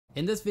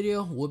In this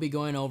video, we'll be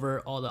going over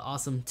all the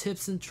awesome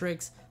tips and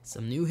tricks,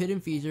 some new hidden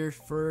features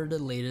for the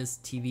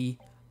latest TV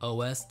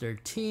OS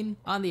 13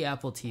 on the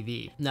Apple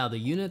TV. Now the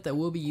unit that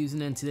we'll be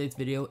using in today's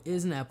video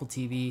is an Apple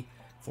TV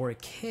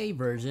 4K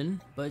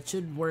version, but it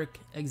should work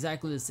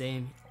exactly the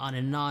same on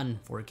a non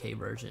 4K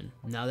version.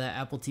 Now that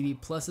Apple TV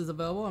Plus is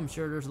available, I'm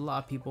sure there's a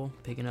lot of people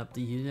picking up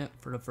the unit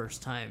for the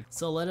first time.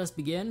 So let us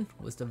begin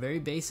with the very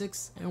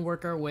basics and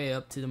work our way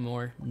up to the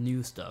more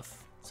new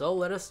stuff. So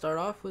let us start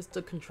off with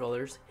the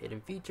controller's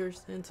hidden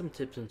features and some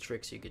tips and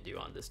tricks you could do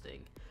on this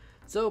thing.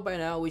 So by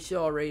now we should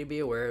already be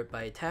aware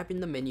by tapping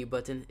the menu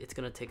button, it's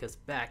going to take us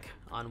back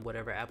on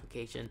whatever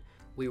application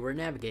we were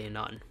navigating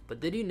on. But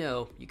did you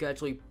know you can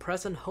actually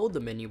press and hold the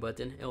menu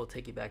button, it will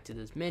take you back to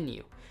this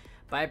menu,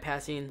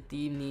 bypassing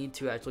the need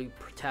to actually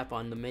tap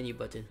on the menu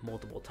button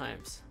multiple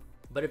times.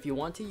 But if you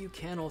want to, you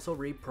can also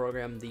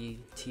reprogram the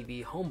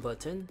TV home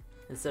button.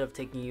 Instead of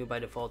taking you by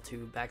default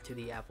back to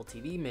the Apple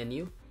TV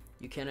menu,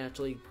 you can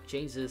actually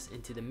change this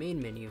into the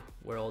main menu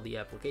where all the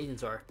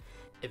applications are.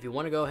 If you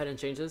want to go ahead and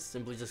change this,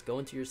 simply just go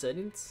into your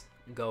settings,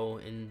 go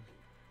in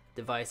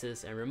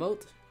devices and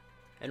remote,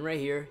 and right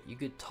here you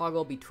could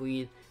toggle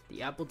between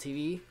the Apple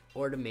TV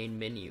or the main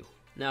menu.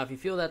 Now if you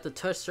feel that the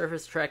touch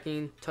surface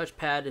tracking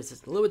touchpad is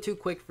just a little bit too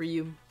quick for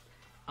you,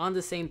 on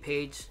the same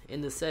page in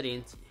the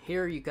settings,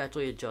 here you can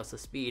actually adjust the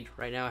speed.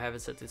 Right now I have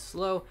it set to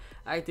slow.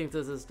 I think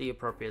this is the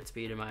appropriate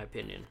speed in my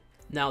opinion.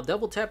 Now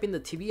double tapping the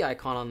TV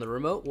icon on the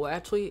remote will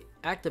actually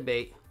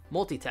activate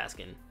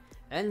multitasking,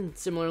 and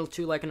similar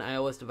to like an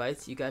iOS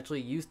device, you can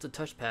actually use the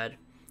touchpad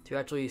to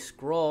actually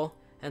scroll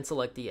and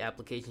select the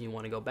application you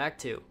want to go back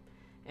to.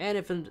 And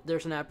if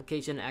there's an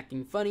application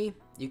acting funny,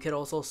 you could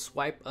also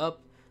swipe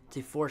up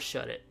to force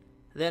shut it.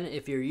 Then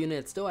if your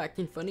unit is still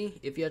acting funny,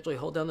 if you actually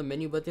hold down the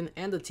menu button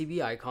and the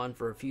TV icon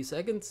for a few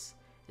seconds,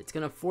 it's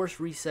going to force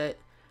reset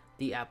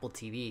the Apple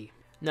TV.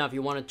 Now if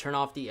you want to turn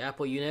off the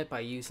Apple unit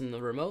by using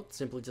the remote,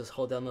 simply just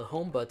hold down the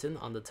home button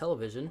on the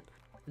television,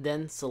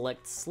 then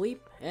select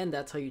sleep, and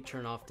that's how you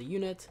turn off the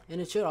unit.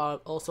 And it should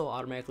also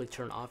automatically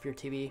turn off your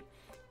TV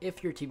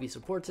if your TV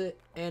supports it,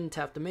 and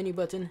tap the menu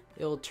button,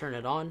 it'll turn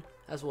it on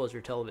as well as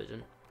your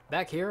television.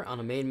 Back here on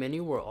the main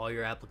menu where all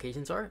your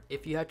applications are,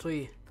 if you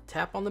actually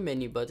tap on the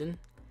menu button,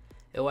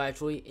 it will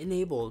actually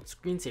enable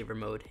screensaver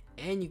mode,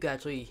 and you can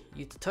actually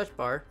use the touch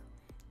bar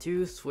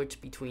to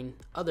switch between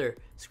other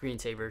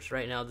screensavers.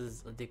 Right now this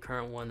is the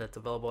current one that's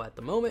available at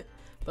the moment,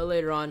 but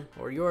later on,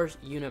 or your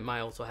unit might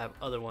also have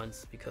other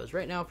ones, because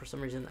right now for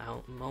some reason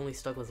I'm only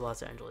stuck with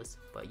Los Angeles,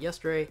 but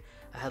yesterday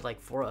I had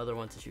like 4 other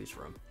ones to choose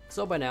from.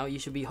 So by now you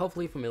should be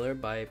hopefully familiar.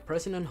 By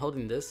pressing and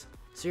holding this,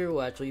 Siri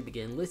will actually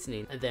begin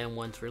listening, and then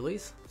once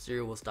released,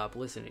 Siri will stop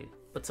listening.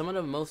 But some of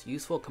the most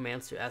useful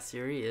commands to ask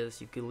Siri is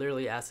you can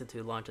literally ask it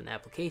to launch an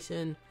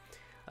application,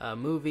 a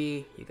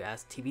movie, you can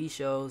ask TV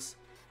shows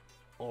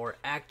or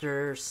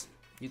actors.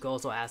 You can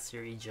also ask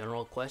Siri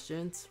general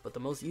questions, but the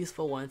most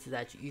useful ones is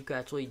that you can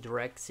actually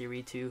direct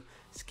Siri to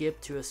skip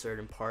to a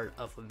certain part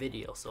of a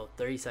video, so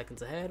 30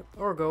 seconds ahead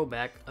or go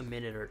back a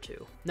minute or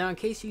two. Now in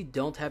case you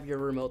don't have your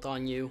remote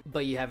on you,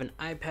 but you have an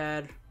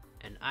iPad,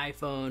 an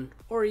iPhone,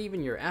 or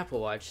even your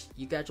Apple Watch,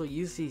 you can actually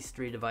use these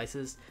 3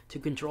 devices to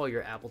control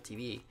your Apple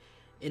TV.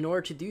 In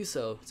order to do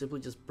so, simply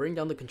just bring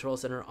down the control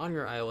center on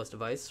your iOS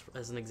device.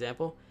 As an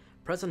example,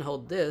 press and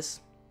hold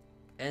this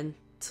and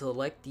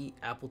select the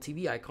Apple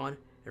TV icon,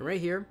 and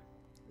right here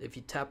if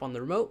you tap on the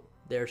remote,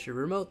 there's your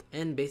remote,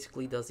 and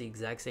basically does the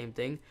exact same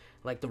thing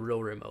like the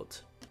real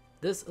remote.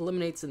 This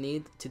eliminates the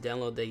need to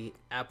download the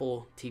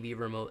Apple TV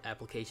remote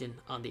application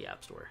on the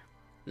App Store.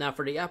 Now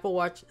for the Apple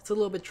Watch, it's a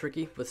little bit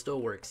tricky but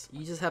still works.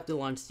 You just have to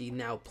launch the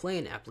Now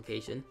Playing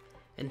application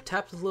and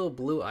tap this little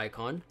blue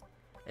icon,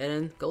 and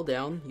then go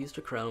down, use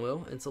the crown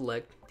wheel and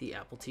select the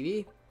Apple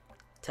TV,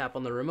 tap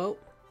on the remote,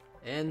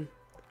 and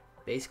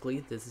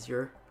basically this is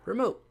your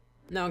remote.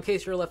 Now in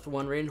case you're left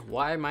wondering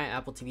why my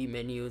Apple TV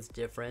menu is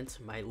different,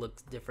 might look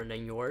different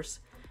than yours,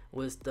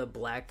 with the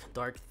black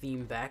dark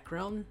theme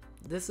background,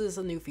 this is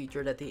a new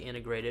feature that they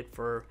integrated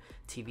for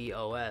TV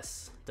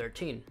OS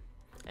 13.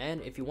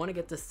 And if you want to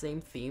get the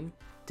same theme,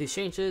 to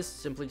change this,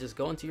 simply just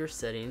go into your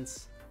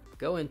settings,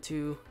 go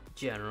into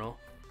general,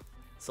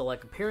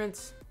 select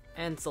appearance,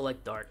 and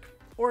select dark.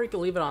 Or you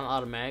can leave it on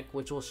automatic,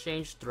 which will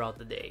change throughout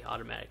the day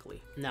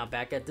automatically. Now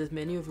back at this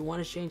menu, if you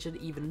want to change it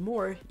even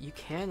more, you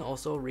can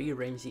also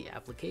rearrange the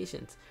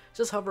applications.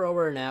 Just hover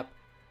over an app,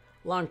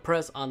 long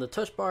press on the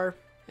touch bar,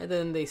 and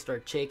then they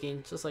start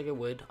shaking just like it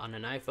would on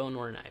an iPhone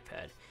or an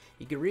iPad.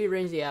 You can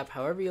rearrange the app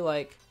however you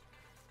like,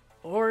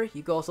 or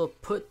you can also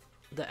put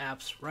the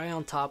apps right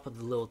on top of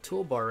the little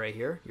toolbar right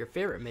here, your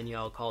favorite menu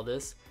I'll call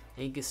this,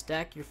 and you can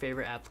stack your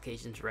favorite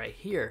applications right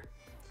here,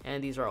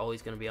 and these are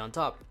always going to be on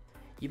top.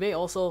 You may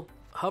also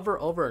hover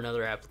over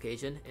another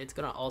application, it's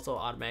going to also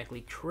automatically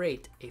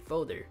create a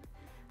folder.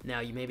 Now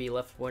you may be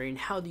left wondering,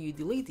 how do you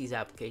delete these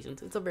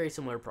applications? It's a very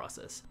similar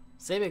process.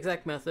 Same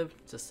exact method,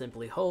 just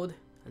simply hold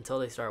until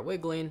they start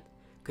wiggling,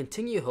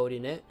 continue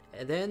holding it,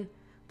 and then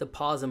the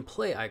pause and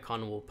play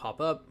icon will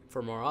pop up.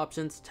 For more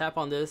options, tap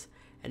on this,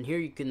 and here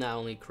you can not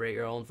only create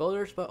your own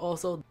folders but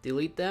also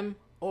delete them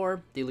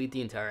or delete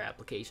the entire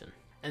application.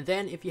 And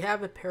then if you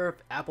have a pair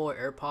of Apple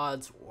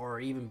AirPods or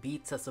even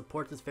Beats that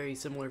support this very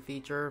similar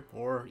feature,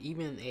 or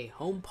even a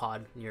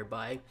HomePod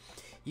nearby,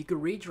 you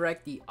could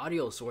redirect the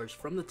audio source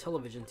from the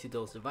television to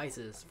those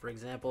devices. For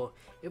example,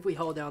 if we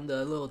hold down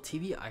the little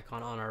TV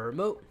icon on our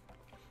remote,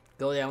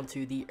 go down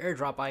to the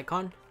AirDrop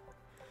icon,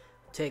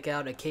 take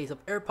out a case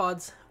of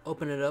AirPods,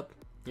 open it up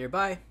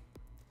nearby,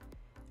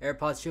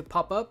 AirPods should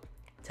pop up,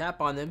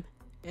 tap on them,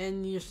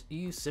 and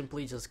you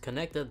simply just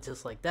connect it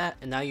just like that,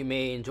 and now you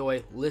may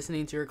enjoy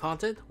listening to your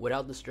content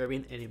without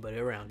disturbing anybody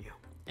around you.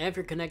 And if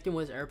you're connecting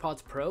with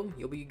AirPods Pro,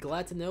 you'll be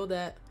glad to know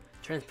that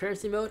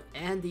transparency mode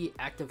and the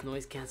active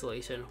noise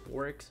cancellation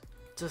works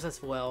just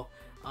as well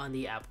on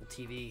the Apple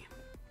TV.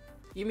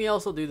 You may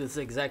also do this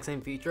exact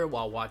same feature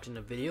while watching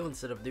a video.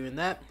 Instead of doing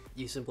that,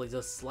 you simply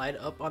just slide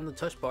up on the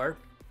touch bar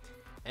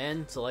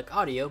and select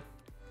audio.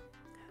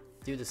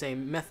 Do the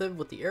same method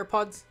with the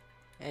AirPods,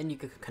 and you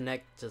can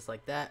connect just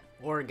like that,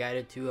 or guide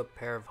it to a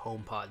pair of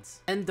HomePods.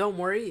 And don't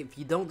worry, if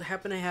you don't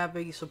happen to have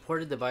a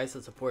supported device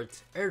that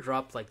supports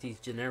AirDrop, like these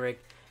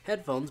generic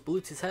headphones,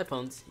 Bluetooth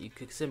headphones, you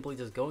could simply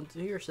just go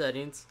into your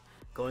settings,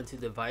 go into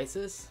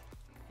devices.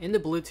 In the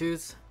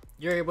Bluetooth,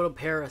 you're able to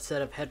pair a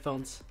set of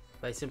headphones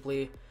by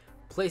simply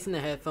placing the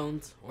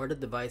headphones or the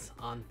device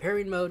on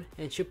pairing mode,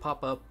 and it should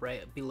pop up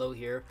right below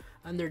here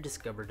under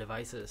Discover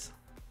Devices.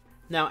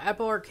 Now,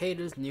 Apple Arcade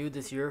is new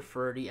this year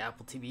for the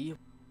Apple TV.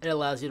 It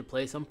allows you to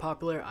play some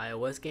popular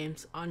iOS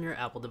games on your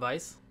Apple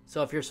device.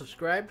 So if you're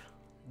subscribed,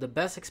 the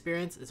best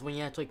experience is when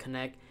you actually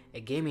connect a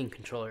gaming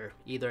controller,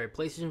 either a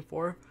PlayStation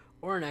 4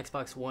 or an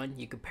Xbox One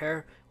you could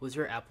pair with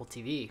your Apple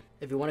TV.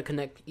 If you want to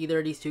connect either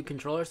of these two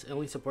controllers, it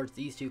only supports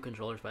these two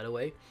controllers, by the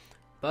way.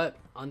 But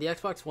on the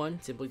Xbox One,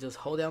 simply just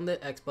hold down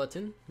the X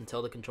button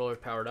until the controller is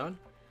powered on.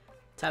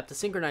 Tap the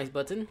synchronize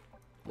button,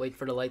 wait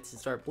for the lights to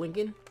start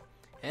blinking,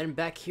 and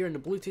back here in the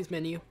Bluetooth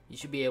menu, you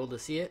should be able to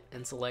see it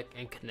and select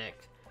and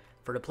connect.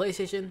 For the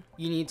PlayStation,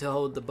 you need to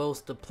hold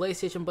both the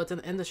PlayStation button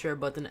and the share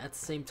button at the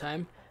same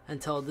time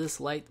until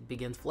this light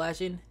begins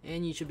flashing,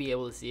 and you should be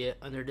able to see it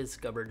under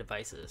Discover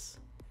Devices.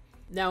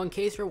 Now, in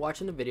case you're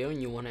watching the video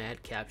and you want to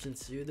add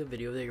captions to the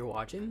video that you're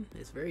watching,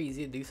 it's very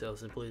easy to do so.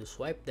 Simply just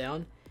swipe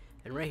down,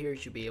 and right here you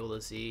should be able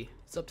to see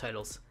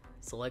subtitles.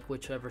 Select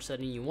whichever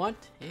setting you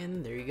want,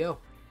 and there you go.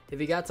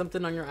 If you got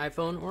something on your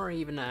iPhone or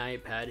even an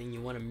iPad and you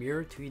want to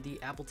mirror to the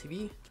Apple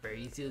TV, it's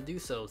very easy to do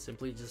so.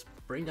 Simply just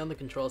bring down the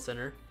control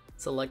center,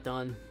 select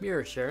on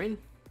mirror sharing,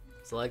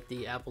 select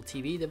the Apple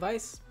TV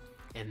device,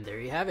 and there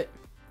you have it.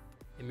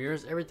 It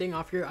mirrors everything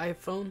off your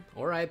iPhone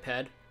or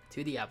iPad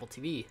to the Apple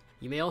TV.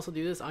 You may also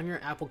do this on your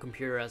Apple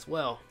computer as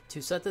well.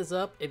 To set this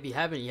up, if you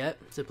haven't yet,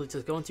 simply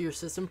just go into your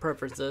system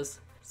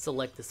preferences,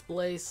 select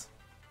displays,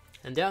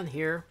 and down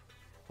here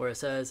where it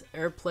says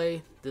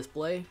AirPlay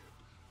Display,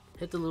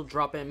 hit the little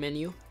drop-in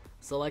menu,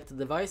 select the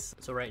device.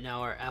 So right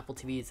now our Apple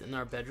TV is in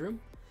our bedroom,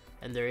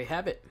 and there you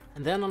have it.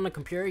 And then on the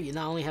computer, you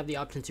not only have the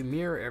option to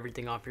mirror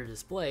everything off your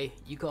display,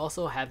 you can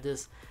also have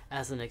this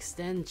as an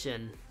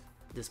extension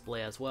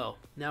display as well.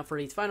 Now for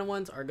these final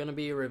ones are going to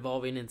be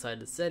revolving inside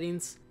the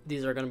settings.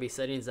 These are going to be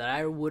settings that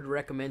I would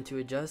recommend to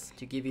adjust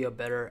to give you a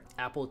better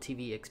Apple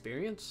TV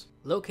experience.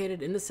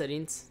 Located in the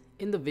settings,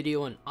 in the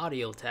video and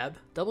audio tab,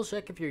 double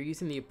check if you're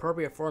using the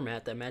appropriate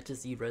format that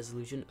matches the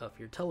resolution of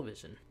your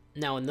television.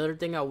 Now another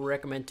thing I would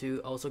recommend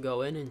to also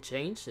go in and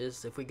change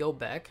is if we go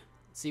back,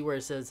 see where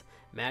it says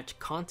match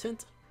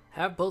content,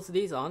 have both of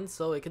these on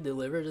so it can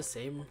deliver the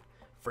same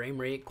frame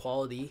rate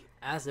quality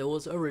as it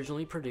was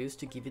originally produced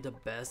to give you the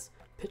best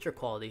picture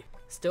quality.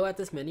 Still at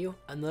this menu,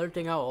 another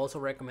thing I'll also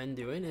recommend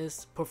doing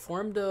is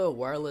perform the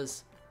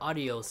wireless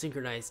audio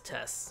synchronized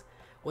tests.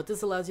 What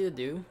this allows you to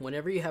do,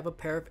 whenever you have a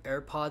pair of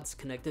AirPods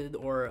connected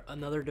or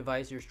another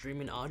device you're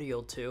streaming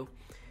audio to,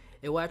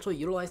 it will actually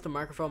utilize the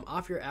microphone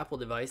off your Apple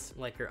device,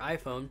 like your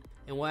iPhone,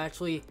 and will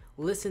actually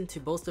listen to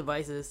both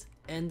devices,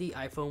 and the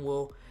iPhone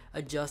will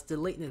adjust the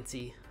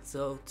latency.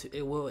 So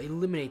it will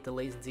eliminate the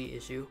latency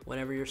issue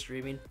whenever you're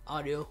streaming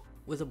audio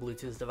with a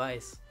Bluetooth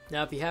device.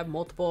 Now, if you have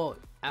multiple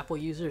Apple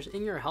users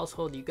in your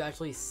household, you can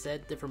actually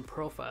set different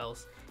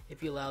profiles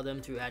if you allow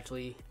them to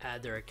actually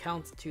add their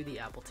accounts to the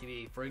Apple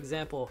TV. For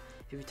example,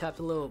 if you tap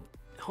the little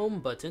home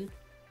button,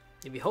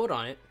 if you hold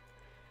on it,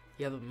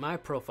 you have my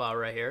profile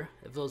right here.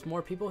 If there's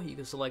more people, you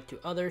can select to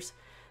others.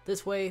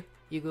 This way,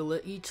 you can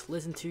each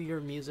listen to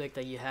your music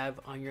that you have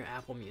on your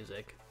Apple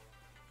Music.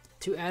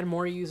 To add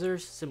more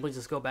users, simply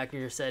just go back in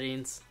your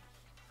settings,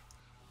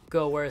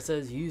 go where it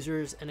says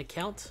users and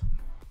account,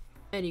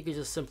 and you can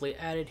just simply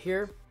add it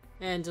here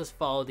and just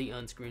follow the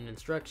on-screen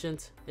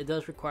instructions. It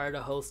does require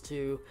the host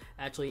to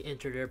actually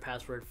enter their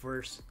password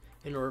first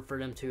in order for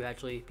them to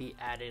actually be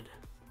added.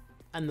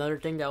 Another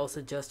thing that I will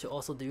suggest to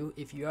also do,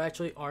 if you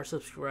actually are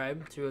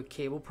subscribed to a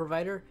cable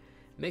provider,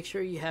 make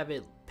sure you have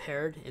it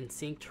paired and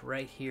synced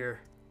right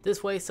here.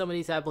 This way, some of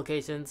these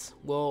applications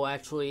will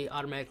actually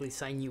automatically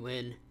sign you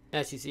in.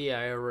 As you see,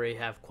 I already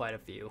have quite a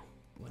few.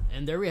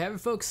 And there we have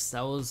it, folks.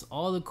 That was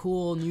all the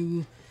cool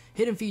new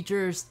hidden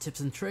features, tips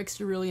and tricks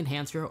to really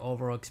enhance your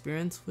overall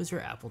experience with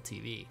your Apple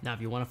TV. Now,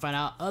 if you want to find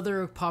out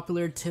other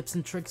popular tips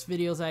and tricks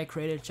videos I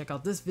created, check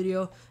out this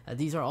video.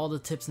 These are all the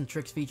tips and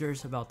tricks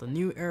features about the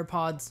new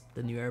AirPods,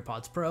 the new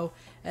AirPods Pro,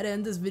 and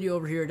then this video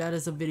over here, that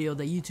is a video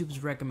that YouTube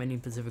is recommending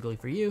specifically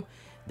for you.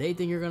 They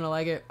think you're gonna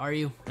like it. Are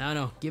you? I don't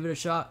know. Give it a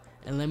shot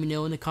and let me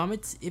know in the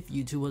comments if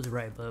YouTube was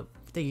right. But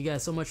thank you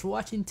guys so much for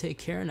watching. Take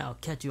care, and I'll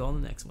catch you all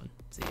in the next one.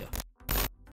 See ya.